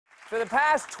For the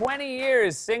past 20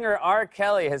 years, singer R.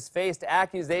 Kelly has faced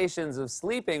accusations of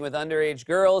sleeping with underage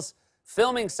girls,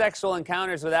 filming sexual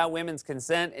encounters without women's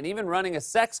consent, and even running a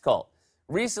sex cult.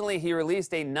 Recently, he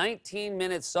released a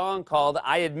 19-minute song called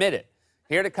I Admit It.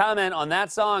 Here to comment on that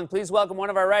song, please welcome one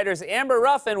of our writers, Amber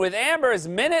Ruffin, with Amber's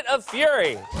Minute of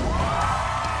Fury.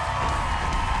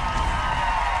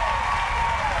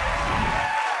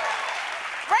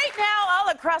 Right now, all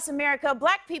across America,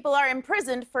 black people are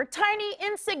imprisoned for tiny,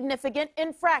 insignificant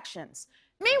infractions.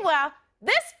 Meanwhile,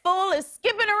 this fool is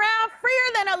skipping around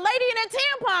freer than a lady in a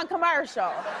tampon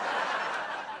commercial.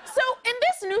 So, in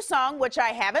this new song, which I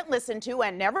haven't listened to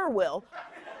and never will,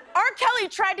 R. Kelly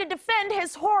tried to defend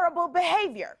his horrible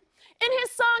behavior. In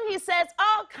his song, he says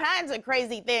all kinds of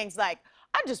crazy things like,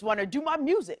 I just want to do my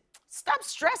music. Stop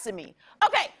stressing me.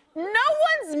 Okay, no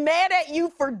one's mad at you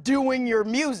for doing your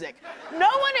music. No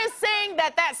one is saying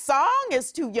that that song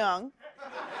is too young.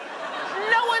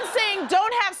 No one's saying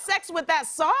don't have sex with that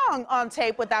song on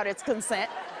tape without its consent.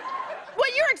 What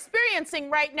you're experiencing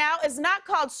right now is not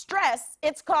called stress,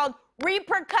 it's called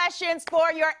repercussions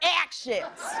for your actions.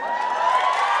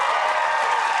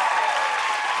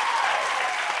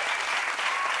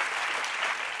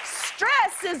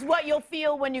 Stress is what you'll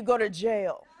feel when you go to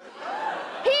jail.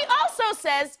 He also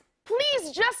says,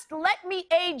 please just let me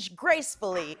age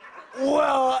gracefully.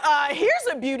 Well, here's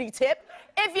a beauty tip.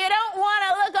 If you don't want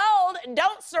to look old,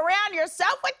 don't surround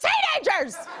yourself with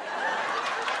teenagers.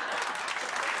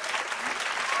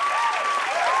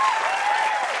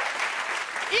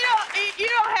 You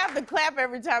don't have to clap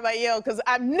every time I yell, because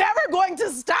I'm never going to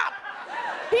stop.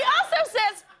 He also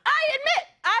says, I admit,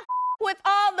 I with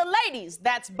all the ladies.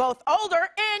 That's both older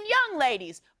and young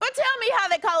ladies. But tell me how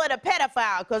they call it a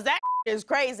pedophile, because that is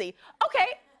crazy. Okay,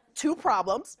 two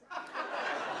problems.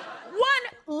 One,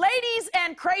 ladies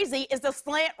and crazy is a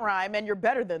slant rhyme, and you're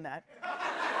better than that.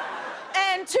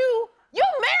 And two, you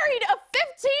married a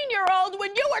 15-year-old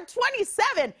when you were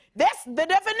 27. That's the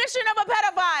definition of a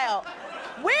pedophile.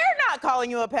 We're not calling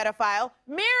you a pedophile.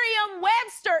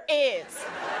 Merriam-Webster is.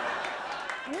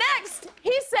 Next,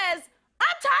 he says,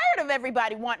 I'm tired of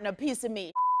everybody wanting a piece of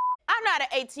me. I'm not an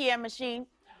ATM machine.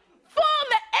 Fool,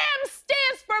 the M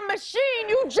stands for machine.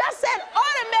 You just said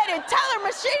automated teller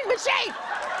machine.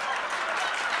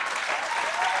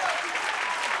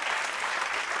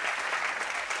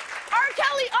 R.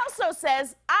 Kelly also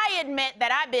says, I admit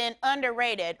that I've been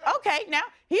underrated. Okay, now,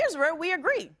 here's where we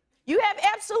agree. You have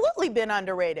absolutely been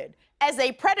underrated as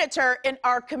a predator in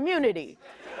our community.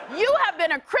 You have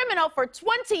been a criminal for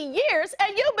 20 years,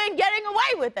 and you've been getting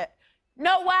away with it.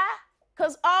 Know why?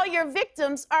 Because all your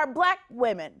victims are black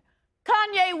women.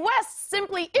 Kanye West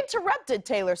simply interrupted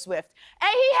Taylor Swift,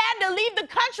 and he had to leave the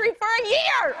country for a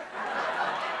year.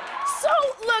 So,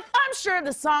 look, I'm sure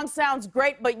the song sounds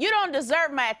great, but you don't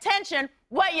deserve my attention.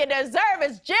 What you deserve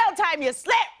is jail time, you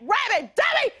slit rabbit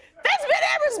dummy. This been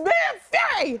Amber's Minute of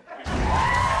Fury.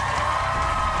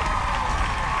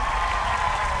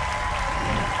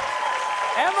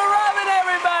 Amber Ruffin,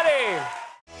 everybody!